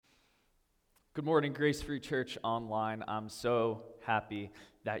Good morning, Grace Free Church Online. I'm so happy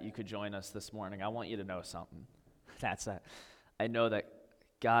that you could join us this morning. I want you to know something. That's that. I know that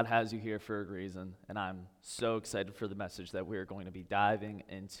God has you here for a reason, and I'm so excited for the message that we're going to be diving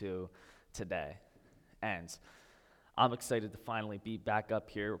into today. And I'm excited to finally be back up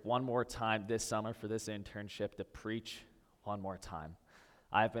here one more time this summer for this internship to preach one more time.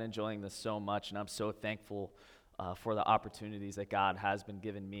 I've been enjoying this so much, and I'm so thankful for the opportunities that God has been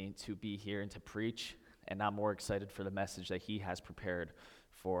giving me to be here and to preach, and I'm more excited for the message that He has prepared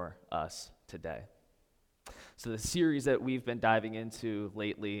for us today. So the series that we've been diving into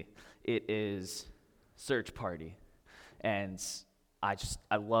lately, it is Search Party, and I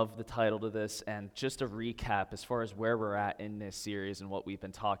love the title to this. And just a recap as far as where we're at in this series and what we've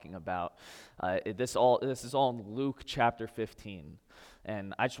been talking about. This is all in Luke chapter 15,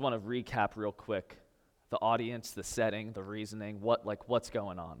 and I just want to recap real quick the audience, the setting, the reasoning, what's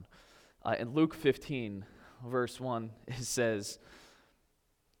going on. In Luke 15, verse 1, it says,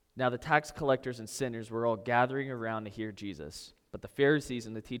 "Now the tax collectors and sinners were all gathering around to hear Jesus. But the Pharisees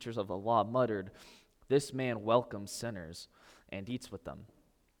and the teachers of the law muttered, 'This man welcomes sinners and eats with them.'"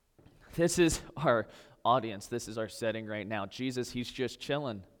 This is our audience. This is our setting right now. Jesus, he's just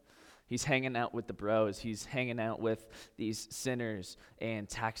chilling. He's hanging out with the bros. He's hanging out with these sinners and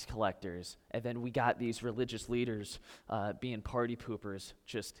tax collectors. And then we got these religious leaders being party poopers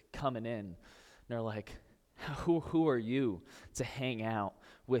just coming in. And they're like, who are you to hang out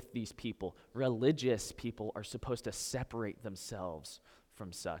with these people? Religious people are supposed to separate themselves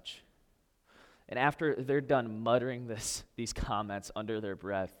from such. And after they're done muttering these comments under their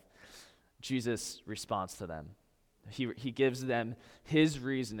breath, Jesus responds to them. He gives them his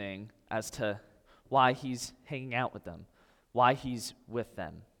reasoning as to why he's hanging out with them, why he's with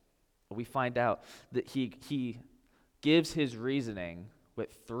them. We find out that he gives his reasoning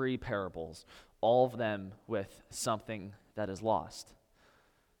with 3 parables, all of them with something that is lost.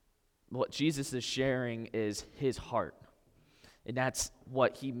 What Jesus is sharing is his heart, and that's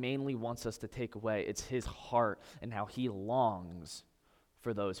what he mainly wants us to take away. It's his heart and how he longs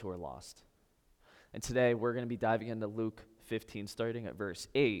for those who are lost. And today we're going to be diving into Luke 15, starting at verse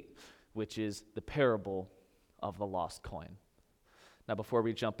 8, which is the parable of the lost coin. Now, before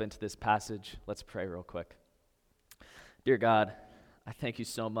we jump into this passage, let's pray real quick. Dear God, I thank you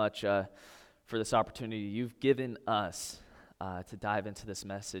so much for this opportunity you've given us to dive into this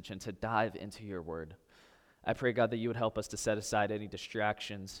message and to dive into your word. I pray, God, that you would help us to set aside any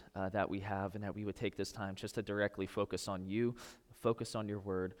distractions that we have, and that we would take this time just to directly focus on you, focus on your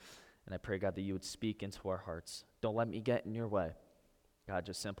word. And I pray, God, that you would speak into our hearts. Don't let me get in your way. God,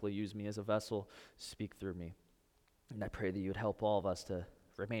 just simply use me as a vessel, speak through me. And I pray that you would help all of us to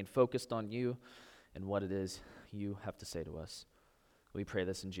remain focused on you and what it is you have to say to us. We pray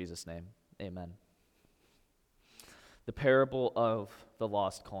this in Jesus' name. Amen. The parable of the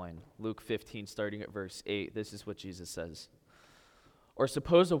lost coin, Luke 15, starting at verse 8, this is what Jesus says. "Or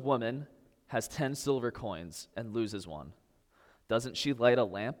suppose a woman has 10 silver coins and loses one. Doesn't she light a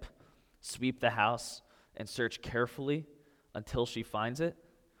lamp, sweep the house, and search carefully until she finds it?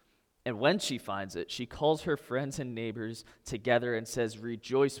 And when she finds it, she calls her friends and neighbors together and says,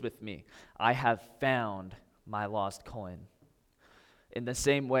 'Rejoice with me, I have found my lost coin.' In the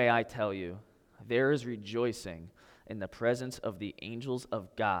same way, I tell you, there is rejoicing in the presence of the angels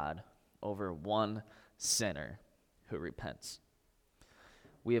of God over one sinner who repents."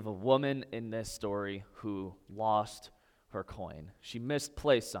 We have a woman in this story who lost her coin. She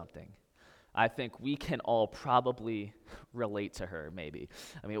misplaced something. I think we can all probably relate to her, maybe.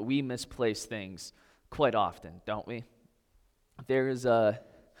 I mean, we misplace things quite often, don't we? There's a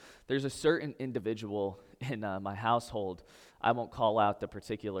certain individual in my household. I won't call out the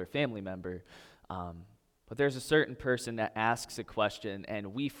particular family member, but there's a certain person that asks a question,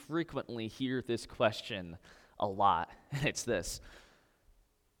 and we frequently hear this question a lot. And it's this: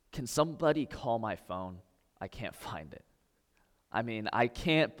 "Can somebody call my phone? I can't find it." I mean, I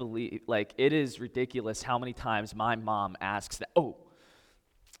can't believe, it is ridiculous how many times my mom asks that. "Oh,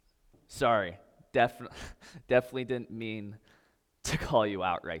 sorry, definitely didn't mean to call you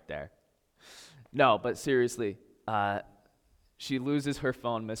out right there." No, but seriously, she loses her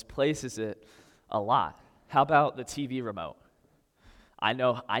phone, misplaces it a lot. How about the TV remote? I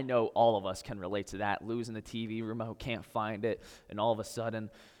know all of us can relate to that, losing the TV remote, can't find it, and all of a sudden,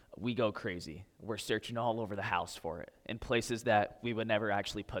 we go crazy. We're searching all over the house for it in places that we would never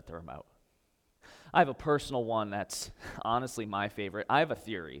actually put the remote. I have a personal one that's honestly my favorite. I have a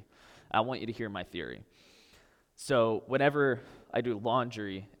theory. I want you to hear my theory. So whenever I do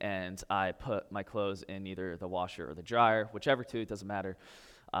laundry and I put my clothes in either the washer or the dryer, whichever two, it doesn't matter,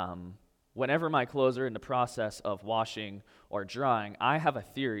 Whenever my clothes are in the process of washing or drying, I have a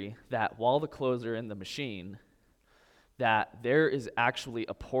theory that while the clothes are in the machine, that there is actually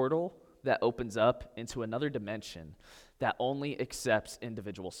a portal that opens up into another dimension that only accepts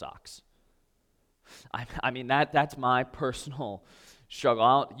individual socks. I mean, that's my personal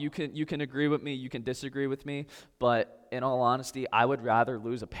struggle. You can agree with me, you can disagree with me, but in all honesty, I would rather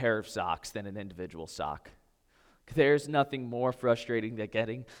lose a pair of socks than an individual sock. There's nothing more frustrating than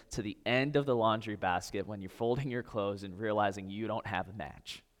getting to the end of the laundry basket when you're folding your clothes and realizing you don't have a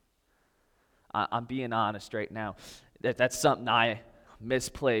match. I'm being honest right now. That's something I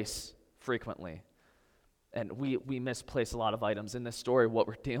misplace frequently. And we misplace a lot of items. In this story, what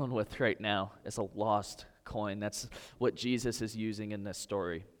we're dealing with right now is a lost coin. That's what Jesus is using in this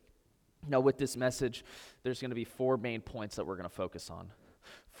story. Now, with this message, there's going to be 4 main points that we're going to focus on.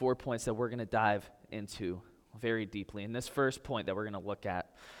 4 points that we're going to dive into very deeply. And this first point that we're going to look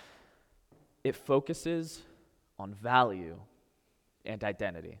at, it focuses on value and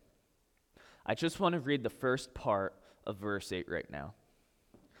identity. I just want to read the first part of verse 8 right now.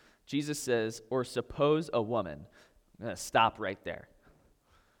 Jesus says, or suppose a woman. I'm going to stop right there.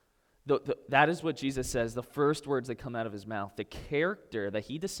 That is what Jesus says, the first words that come out of his mouth. The character that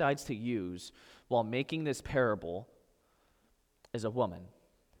he decides to use while making this parable is a woman.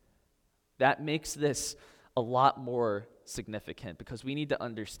 That makes this a lot more significant because we need to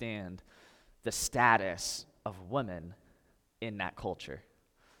understand the status of women in that culture.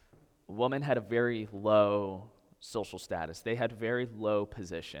 Women had a very low social status. They had very low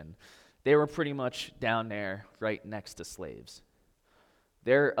position. They were pretty much down there right next to slaves.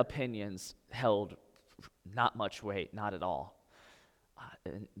 Their opinions held not much weight, not at all.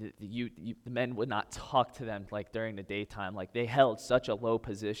 The men would not talk to them like during the daytime. Like they held such a low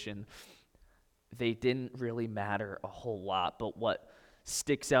position. They didn't really matter a whole lot. But what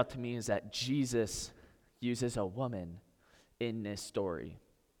sticks out to me is that Jesus uses a woman in this story.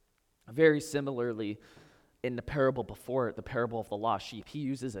 Very similarly, in the parable before it, the parable of the lost sheep, he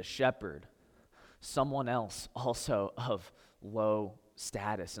uses a shepherd, someone else also of low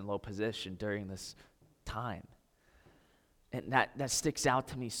status and low position during this time. And that sticks out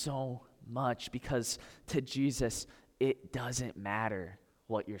to me so much because to Jesus, it doesn't matter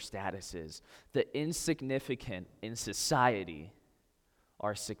what your status is. The insignificant in society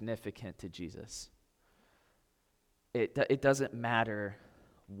are significant to Jesus. It doesn't matter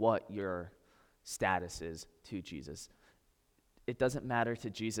what your status is to Jesus. It doesn't matter to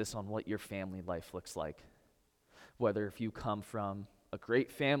Jesus on what your family life looks like, whether if you come from a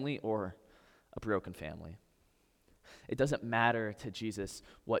great family or a broken family. It doesn't matter to Jesus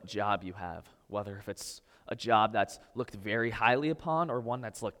what job you have, whether if it's a job that's looked very highly upon or one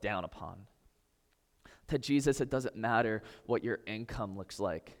that's looked down upon. To Jesus, it doesn't matter what your income looks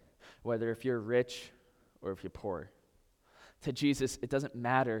like, whether if you're rich or if you're poor. To Jesus, it doesn't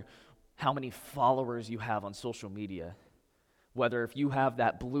matter how many followers you have on social media, whether if you have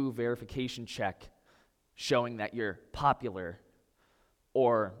that blue verification check showing that you're popular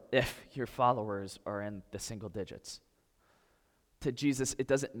or if your followers are in the single digits. To Jesus, it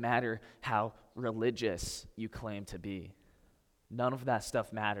doesn't matter how religious you claim to be. None of that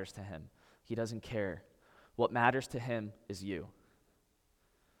stuff matters to him. He doesn't care. What matters to him is you.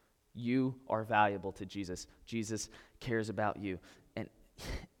 You are valuable to Jesus. Jesus cares about you. And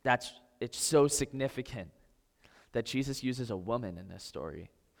it's so significant that Jesus uses a woman in this story.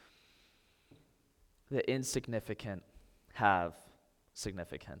 The insignificant have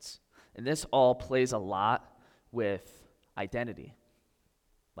significance. And this all plays a lot with identity.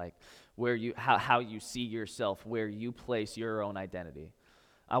 Like where you how you see yourself, where you place your own identity.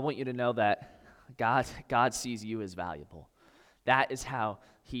 I want you to know that God sees you as valuable. That is how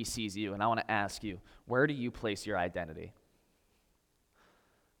he sees you. And I want to ask you, where do you place your identity?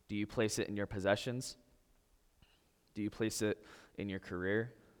 Do you place it in your possessions? Do you place it in your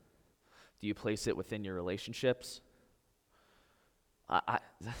career? Do you place it within your relationships?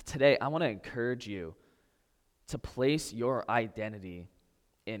 Today, I want to encourage you to place your identity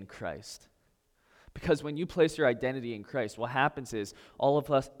in Christ. Because when you place your identity in Christ, what happens is all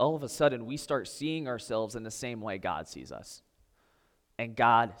of a sudden, we start seeing ourselves in the same way God sees us. And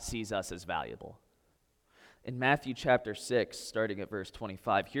God sees us as valuable. In Matthew chapter 6, starting at verse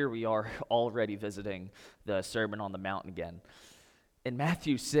 25, here we are already visiting the Sermon on the Mount again. In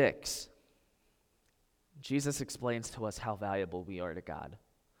Matthew 6, Jesus explains to us how valuable we are to God,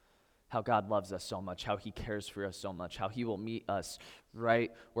 how God loves us so much, how he cares for us so much, how he will meet us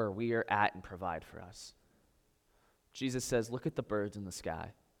right where we are at and provide for us. Jesus says, look at the birds in the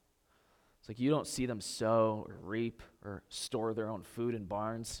sky. It's like you don't see them sow or reap or store their own food in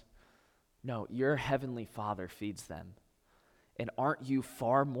barns, No, your heavenly Father feeds them. And aren't you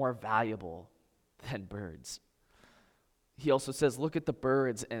far more valuable than birds? He also says, look at the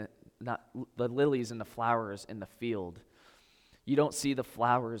birds and not the lilies and the flowers in the field. You don't see the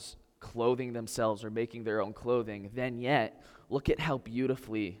flowers clothing themselves or making their own clothing. Then yet, look at how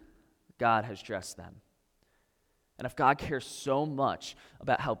beautifully God has dressed them. And if God cares so much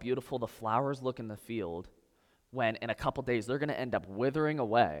about how beautiful the flowers look in the field, when in a couple days they're going to end up withering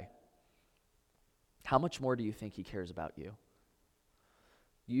away, how much more do you think he cares about you?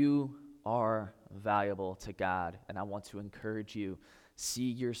 You are valuable to God, and I want to encourage you, see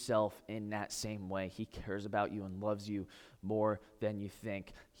yourself in that same way. He cares about you and loves you more than you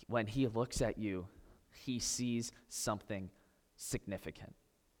think. When he looks at you, he sees something significant.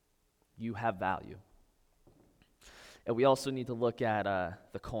 You have value. And we also need to look at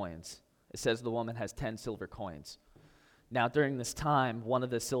the coins. It says the woman has 10 silver coins. Now, during this time, one of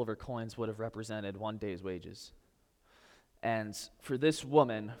the silver coins would have represented one day's wages. And for this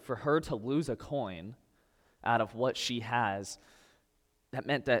woman, for her to lose a coin out of what she has, that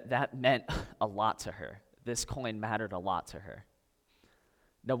meant a lot to her. This coin mattered a lot to her.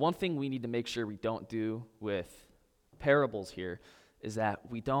 Now, one thing we need to make sure we don't do with parables here is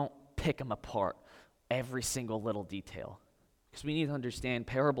that we don't pick them apart, every single little detail. Because we need to understand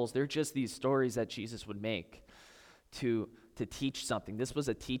parables, they're just these stories that Jesus would make to teach something. This was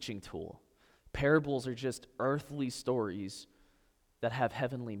a teaching tool. Parables are just earthly stories that have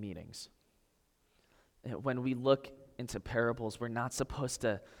heavenly meanings. When we look into parables, we're not supposed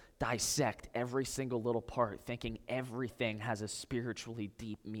to dissect every single little part, thinking everything has a spiritually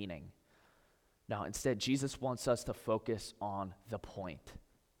deep meaning. No, instead, Jesus wants us to focus on the point.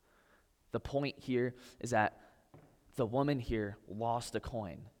 The point here is that the woman here lost a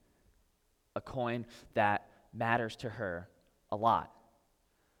coin that matters to her a lot.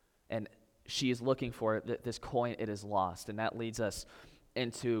 And she is looking for it, this coin, it is lost. And that leads us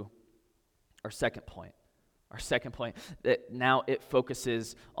into our second point. Our second point, that now it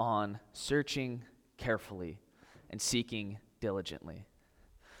focuses on searching carefully and seeking diligently.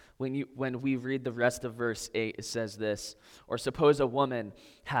 When we read the rest of verse 8, it says this, or suppose a woman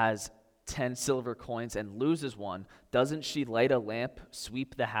has 10 silver coins and loses one, doesn't she light a lamp,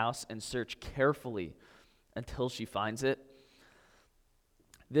 sweep the house, and search carefully until she finds it?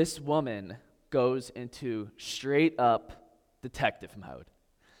 This woman goes into straight up detective mode.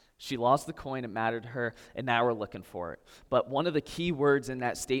 She lost the coin, it mattered to her, and now we're looking for it. But one of the key words in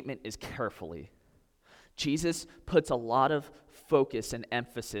that statement is carefully. Jesus puts a lot of focus and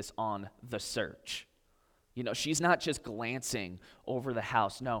emphasis on the search. You know, she's not just glancing over the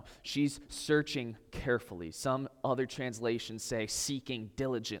house. No, she's searching carefully. Some other translations say seeking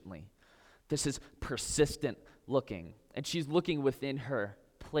diligently. This is persistent looking. And she's looking within her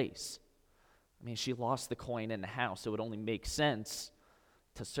place. I mean, she lost the coin in the house. It would only make sense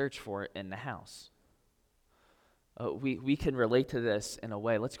to search for it in the house. We can relate to this in a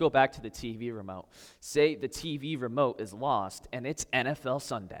way. Let's go back to the TV remote. Say the TV remote is lost and it's NFL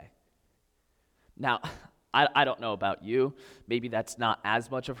Sunday. Now, I don't know about you. Maybe that's not as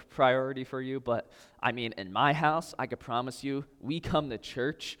much of a priority for you, but I mean, in my house, I could promise you, we come to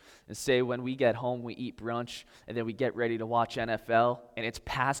church and say when we get home, we eat brunch, and then we get ready to watch NFL, and it's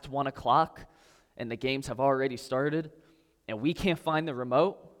past 1 o'clock, and the games have already started, and we can't find the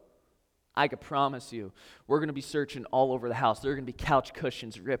remote. I could promise you, we're going to be searching all over the house. There are going to be couch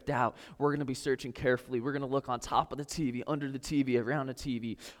cushions ripped out. We're going to be searching carefully. We're going to look on top of the TV, under the TV, around the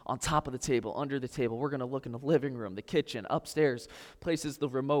TV, on top of the table, under the table. We're going to look in the living room, the kitchen, upstairs, places the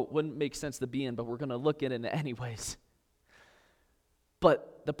remote wouldn't make sense to be in, but we're going to look in it anyways.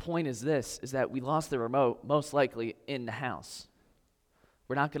 But the point is this, is that we lost the remote most likely in the house.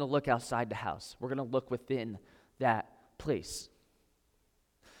 We're not going to look outside the house. We're going to look within that place.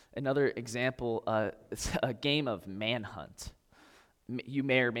 Another example, it's a game of manhunt. You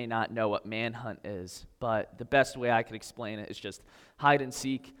may or may not know what manhunt is, but the best way I could explain it is just hide and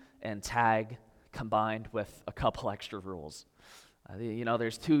seek and tag combined with a couple extra rules.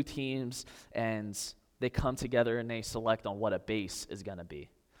 There's two teams, and they come together and they select on what a base is going to be.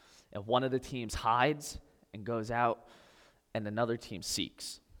 And one of the teams hides and goes out, and another team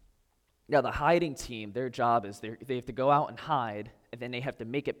seeks. Now, the hiding team, their job is they have to go out and hide, and then they have to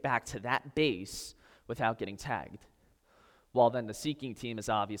make it back to that base without getting tagged. While then the seeking team is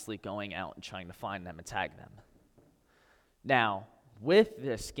obviously going out and trying to find them and tag them. Now, with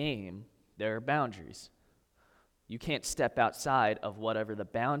this game, there are boundaries. You can't step outside of whatever the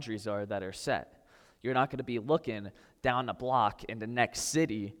boundaries are that are set. You're not going to be looking down a block in the next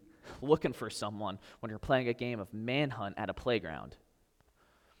city looking for someone when you're playing a game of manhunt at a playground.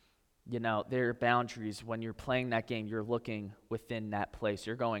 There are boundaries. When you're playing that game, you're looking within that place.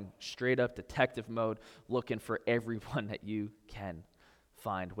 You're going straight up detective mode, looking for everyone that you can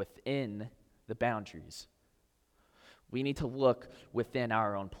find within the boundaries. We need to look within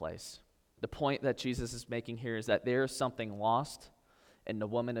our own place. The point that Jesus is making here is that there is something lost, and the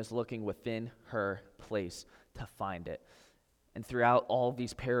woman is looking within her place to find it. And throughout all of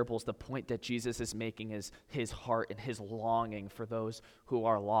these parables, the point that Jesus is making is his heart and his longing for those who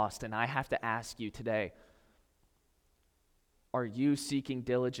are lost. And I have to ask you today, are you seeking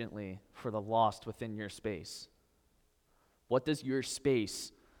diligently for the lost within your space? What does your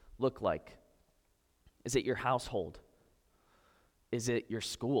space look like? Is it your household? Is it your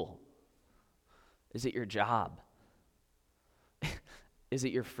school? Is it your job? Is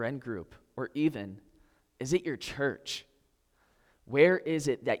it your friend group? Or even, is it your church? Where is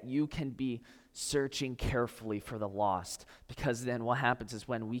it that you can be searching carefully for the lost? Because then what happens is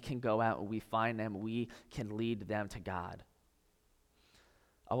when we can go out and we find them, we can lead them to God.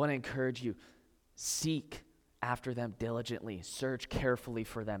 I want to encourage you, seek after them diligently. Search carefully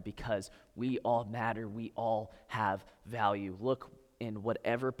for them because we all matter. We all have value. Look in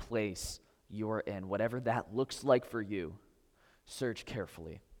whatever place you're in, whatever that looks like for you. Search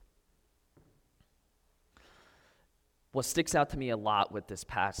carefully. What sticks out to me a lot with this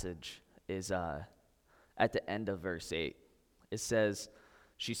passage is at the end of verse 8. It says,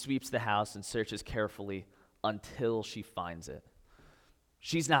 she sweeps the house and searches carefully until she finds it.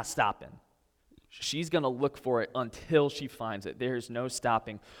 She's not stopping. She's going to look for it until she finds it. There is no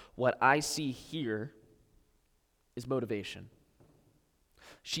stopping. What I see here is motivation.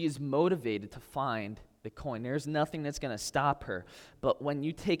 She is motivated to find the coin. There's nothing that's going to stop her. But when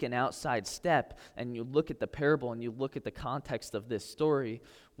you take an outside step and you look at the parable and you look at the context of this story,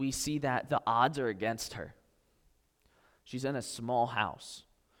 we see that the odds are against her. She's in a small house,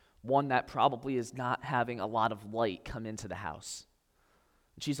 one that probably is not having a lot of light come into the house.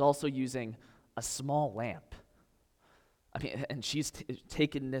 She's also using a small lamp. And she's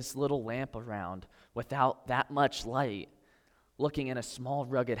taken this little lamp around without that much light, looking in a small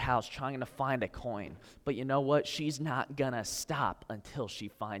rugged house trying to find a coin. But you know what? She's not gonna stop until she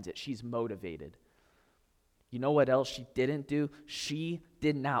finds it. She's motivated. You know what else she didn't do? She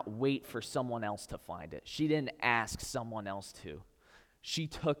did not wait for someone else to find it. She didn't ask someone else to. She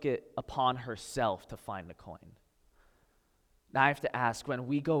took it upon herself to find the coin. Now I have to ask, when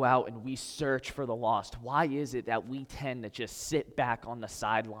we go out and we search for the lost, why is it that we tend to just sit back on the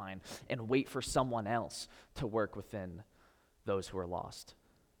sideline and wait for someone else to work within those who are lost?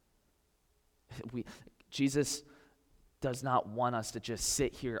 Jesus does not want us to just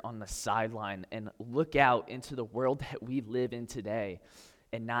sit here on the sideline and look out into the world that we live in today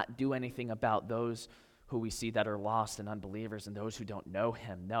and not do anything about those who we see that are lost and unbelievers and those who don't know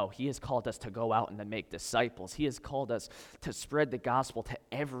him. No, he has called us to go out and to make disciples. He has called us to spread the gospel to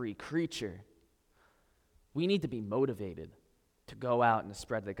every creature. We need to be motivated to go out and to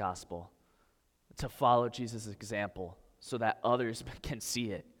spread the gospel, to follow Jesus' example, so that others can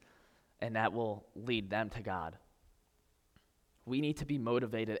see it, and that will lead them to God. We need to be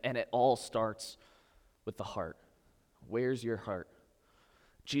motivated, and it all starts with the heart. Where's your heart?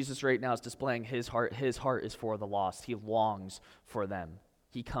 Jesus right now is displaying his heart. His heart is for the lost. He longs for them.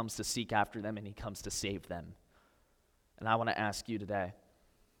 He comes to seek after them, and he comes to save them. And I want to ask you today,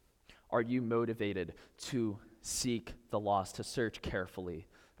 are you motivated to seek the lost, to search carefully,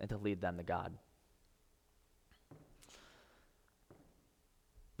 and to lead them to God?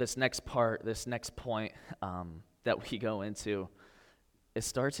 This next point that we go into, it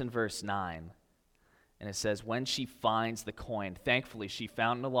starts in verse 9. And it says, when she finds the coin, thankfully she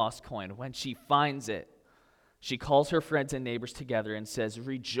found the lost coin. When she finds it, she calls her friends and neighbors together and says,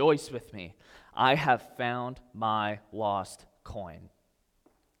 rejoice with me. I have found my lost coin.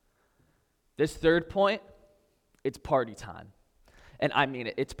 This third point, it's party time. And I mean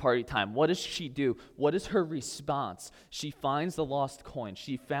it, it's party time. What does she do? What is her response? She finds the lost coin.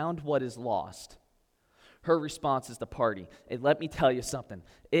 She found what is lost. Her response is to party. And let me tell you something.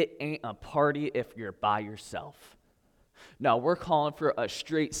 It ain't a party if you're by yourself. No, we're calling for a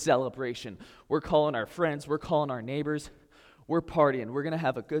straight celebration. We're calling our friends. We're calling our neighbors. We're partying. We're going to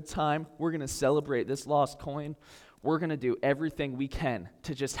have a good time. We're going to celebrate this lost coin. We're going to do everything we can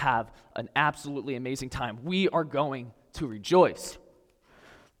to just have an absolutely amazing time. We are going to rejoice.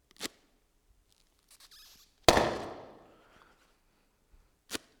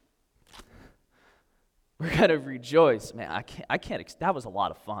 We're going to rejoice. Man, I can't, that was a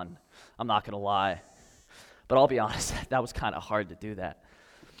lot of fun. I'm not going to lie. But I'll be honest, that was kind of hard to do that.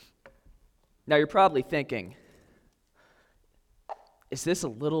 Now, you're probably thinking, Is this a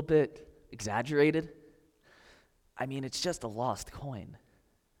little bit exaggerated? I mean, it's just a lost coin.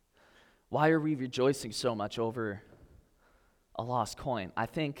 Why are we rejoicing so much over a lost coin? I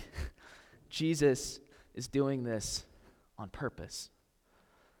think Jesus is doing this on purpose.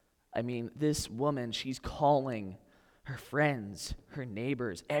 I mean, this woman, she's calling her friends, her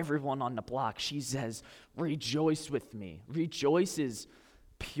neighbors, everyone on the block. She says, rejoice with me. Rejoice is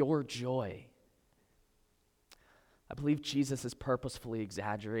pure joy. I believe Jesus is purposefully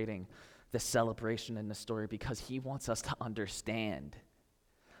exaggerating the celebration in the story because he wants us to understand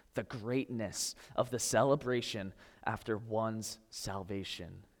the greatness of the celebration after one's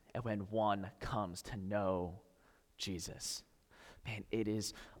salvation and when one comes to know Jesus. Man, it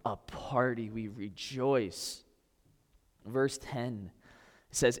is a party. We rejoice. Verse 10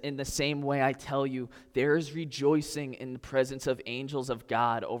 says, in the same way I tell you, there is rejoicing in the presence of angels of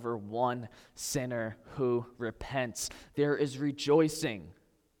God over one sinner who repents. There is rejoicing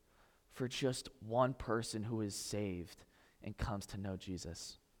for just one person who is saved and comes to know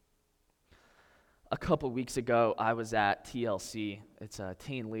Jesus. A couple weeks ago, I was at TLC. It's a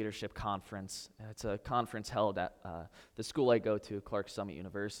teen leadership conference. It's a conference held at the school I go to, Clark Summit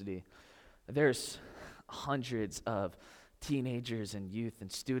University. There's hundreds of teenagers and youth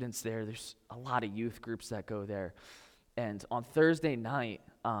and students there. There's a lot of youth groups that go there. And on Thursday night,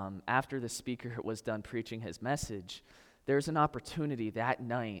 after the speaker was done preaching his message, there's an opportunity that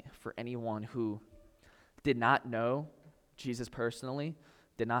night for anyone who did not know Jesus personally,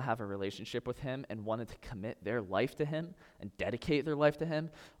 did not have a relationship with him, and wanted to commit their life to him and dedicate their life to him.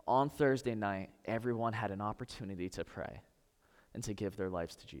 On Thursday night, everyone had an opportunity to pray and to give their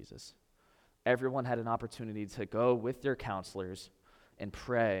lives to Jesus. Everyone had an opportunity to go with their counselors and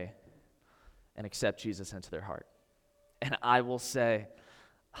pray and accept Jesus into their heart. And I will say,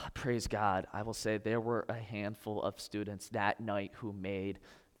 praise God, I will say there were a handful of students that night who made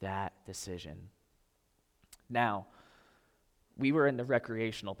that decision. Now, we were in the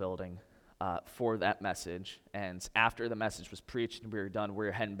recreational building for that message, and after the message was preached and we were done, we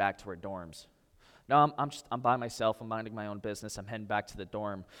were heading back to our dorms. Now, I'm by myself, I'm minding my own business, I'm heading back to the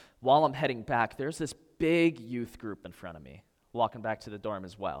dorm. While I'm heading back, there's this big youth group in front of me, walking back to the dorm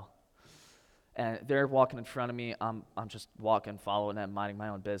as well. And they're walking in front of me, I'm just walking, following them, minding my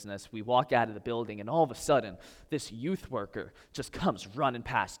own business. We walk out of the building, and all of a sudden, this youth worker just comes running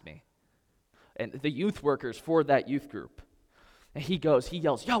past me. And the youth workers for that youth group. And he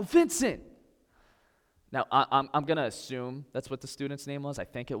yells, "Yo, Vincent!" Now, I'm going to assume that's what the student's name was. I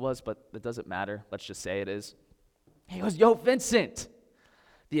think it was, but it doesn't matter. Let's just say it is. He goes, "Yo, Vincent!"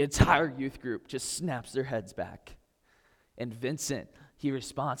 The entire youth group just snaps their heads back. And Vincent, he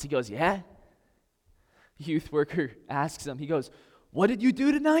responds. He goes, "Yeah?" The youth worker asks him, he goes, "What did you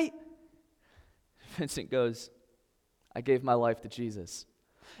do tonight?" Vincent goes, "I gave my life to Jesus."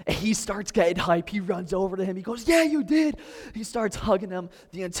 And he starts getting hype. He runs over to him. He goes, "Yeah, you did." He starts hugging him.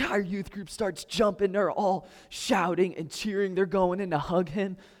 The entire youth group starts jumping. They're all shouting and cheering. They're going in to hug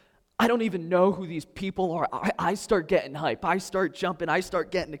him. I don't even know who these people are. I start getting hype. I start jumping. I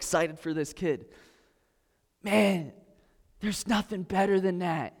start getting excited for this kid. Man, there's nothing better than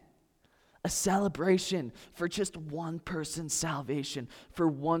that. A celebration for just one person's salvation, for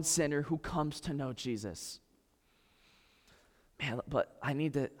one sinner who comes to know Jesus. Man, but I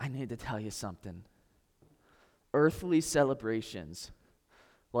need to tell you something. Earthly celebrations,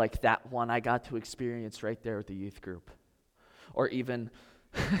 like that one I got to experience right there with the youth group, or even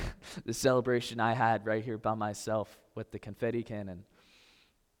the celebration I had right here by myself with the confetti cannon.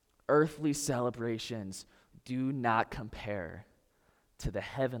 Earthly celebrations do not compare to the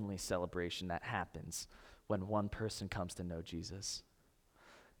heavenly celebration that happens when one person comes to know Jesus.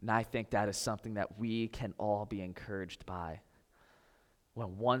 And I think that is something that we can all be encouraged by.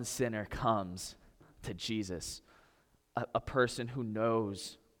 When one sinner comes to Jesus, a person who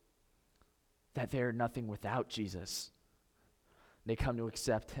knows that they're nothing without Jesus, they come to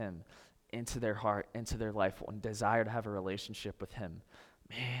accept him into their heart, into their life, and desire to have a relationship with him.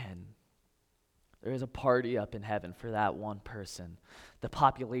 Man, there is a party up in heaven for that one person. The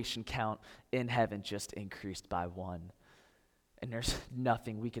population count in heaven just increased by one. And there's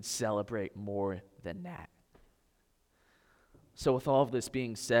nothing we could celebrate more than that. So with all of this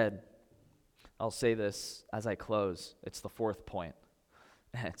being said, I'll say this as I close. It's the fourth point.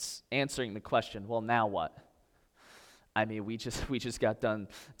 It's answering the question, well, now what? I mean, we just got done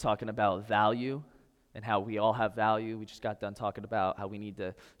talking about value and how we all have value. We just got done talking about how we need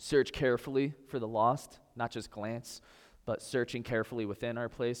to search carefully for the lost, not just glance, but searching carefully within our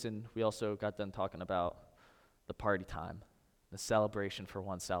place. And we also got done talking about the party time, the celebration for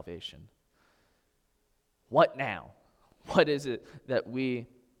one's salvation. What now? What is it that we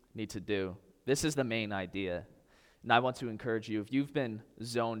need to do? This is the main idea. And I want to encourage you, if you've been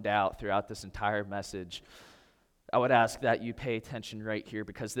zoned out throughout this entire message, I would ask that you pay attention right here,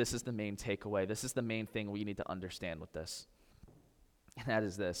 because this is the main takeaway. This is the main thing we need to understand with this. And that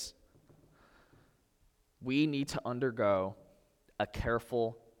is this. We need to undergo a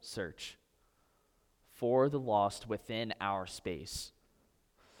careful search for the lost within our space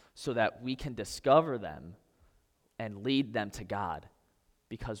so that we can discover them and lead them to God,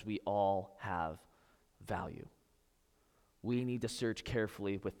 because we all have value. We need to search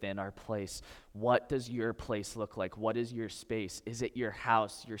carefully within our place. What does your place look like? What is your space? Is it your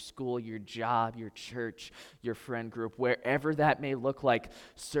house, your school, your job, your church, your friend group? Wherever that may look like,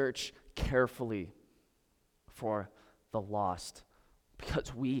 search carefully for the lost,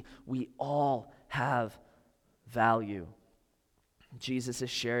 because we all have value. Jesus is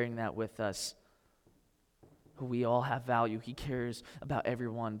sharing that with us. We all have value. He cares about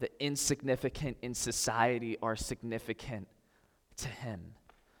everyone. The insignificant in society are significant to him.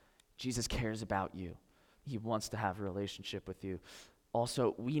 Jesus cares about you. He wants to have a relationship with you.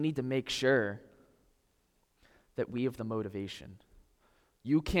 Also, we need to make sure that we have the motivation.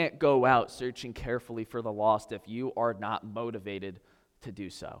 You can't go out searching carefully for the lost if you are not motivated to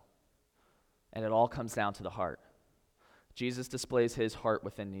do so. And it all comes down to the heart. Jesus displays his heart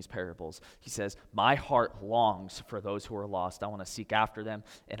within these parables. He says, my heart longs for those who are lost. I want to seek after them,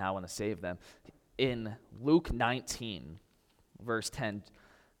 and I want to save them. In Luke 19, verse 10,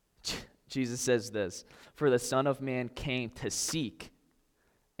 Jesus says this, for the Son of Man came to seek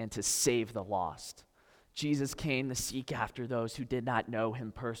and to save the lost. Jesus came to seek after those who did not know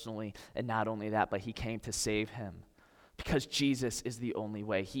him personally, and not only that, but he came to save him, because Jesus is the only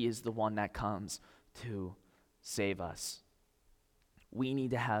way. He is the one that comes to save us. We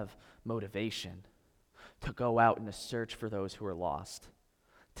need to have motivation to go out and to search for those who are lost,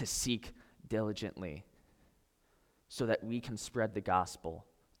 to seek diligently so that we can spread the gospel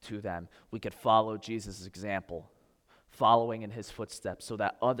to them. We could follow Jesus' example, following in his footsteps so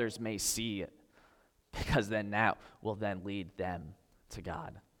that others may see it, because then that will then lead them to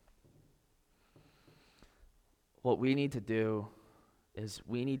God. What we need to do is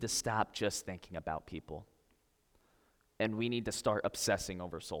we need to stop just thinking about people. And we need to start obsessing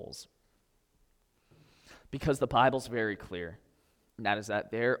over souls. Because the Bible's very clear, and that is that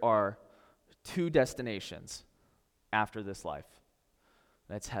there are two destinations after this life.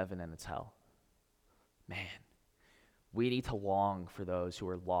 That's heaven and it's hell. Man, we need to long for those who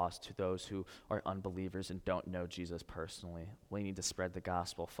are lost, to those who are unbelievers and don't know Jesus personally. We need to spread the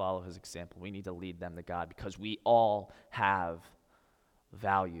gospel, follow his example. We need to lead them to God, because we all have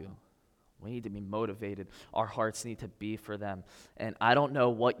value. We need to be motivated. Our hearts need to be for them. And I don't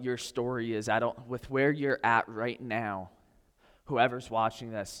know what your story is. With where you're at right now, whoever's watching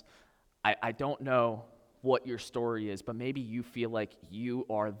this, I don't know what your story is, but maybe you feel like you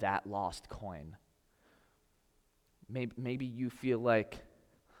are that lost coin. Maybe you feel like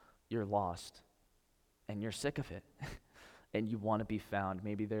you're lost and you're sick of it and you want to be found.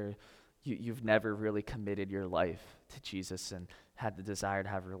 Maybe you've never really committed your life to Jesus and had the desire to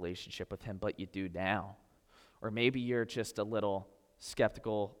have a relationship with him, but you do now. Or maybe you're just a little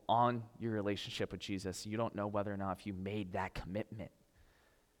skeptical on your relationship with Jesus. You don't know whether or not if you made that commitment.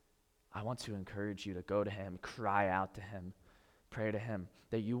 I want to encourage you to go to him, cry out to him, pray to him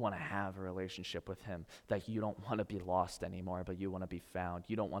that you want to have a relationship with him, that you don't want to be lost anymore, but you want to be found.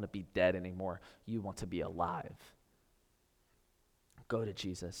 You don't want to be dead anymore. You want to be alive. Go to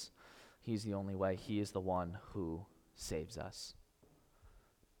Jesus. He's the only way. He is the one who saves us.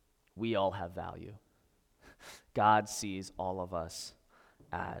 We all have value. God sees all of us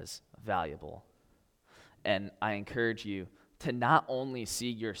as valuable. And I encourage you to not only see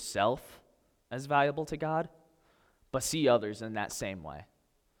yourself as valuable to God, but see others in that same way,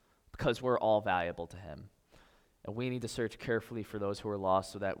 because we're all valuable to him. And we need to search carefully for those who are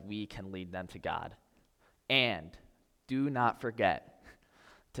lost so that we can lead them to God. And do not forget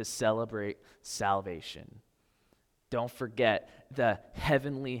to celebrate salvation. Don't forget the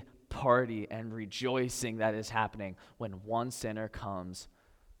heavenly party and rejoicing that is happening when one sinner comes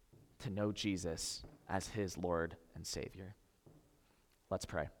to know Jesus as his Lord and Savior. Let's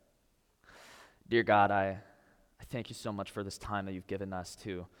pray. Dear God, I thank you so much for this time that you've given us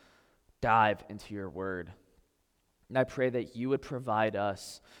to dive into your word. And I pray that you would provide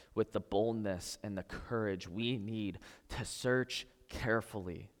us with the boldness and the courage we need to search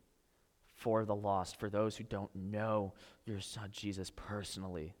carefully for the lost, for those who don't know your son Jesus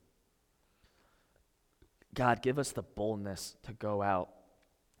personally. God, give us the boldness to go out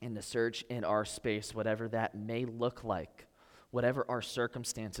and to search in our space, whatever that may look like, whatever our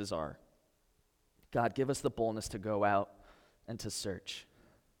circumstances are. God, give us the boldness to go out and to search.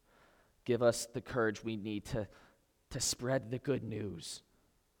 Give us the courage we need to spread the good news,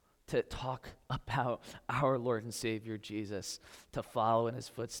 to talk about our Lord and Savior Jesus, to follow in his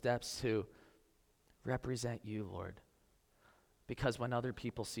footsteps, to represent you, Lord. Because when other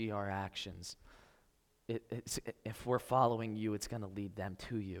people see our actions, if we're following you, it's going to lead them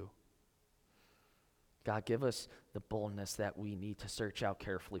to you. God, give us the boldness that we need to search out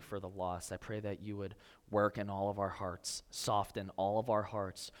carefully for the lost. I pray that you would work in all of our hearts, soften all of our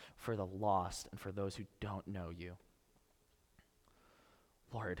hearts for the lost and for those who don't know you.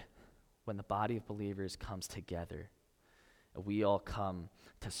 Lord, when the body of believers comes together, we all come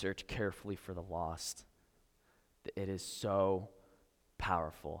to search carefully for the lost. It is so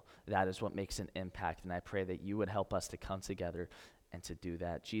powerful. That is what makes an impact, and I pray that you would help us to come together and to do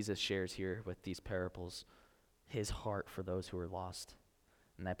that. Jesus shares here with these parables his heart for those who are lost,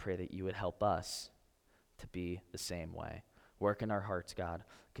 and I pray that you would help us to be the same way. Work in our hearts, God.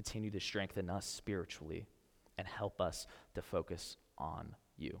 Continue to strengthen us spiritually and help us to focus on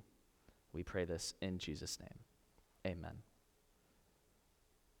you. We pray this in Jesus' name. Amen.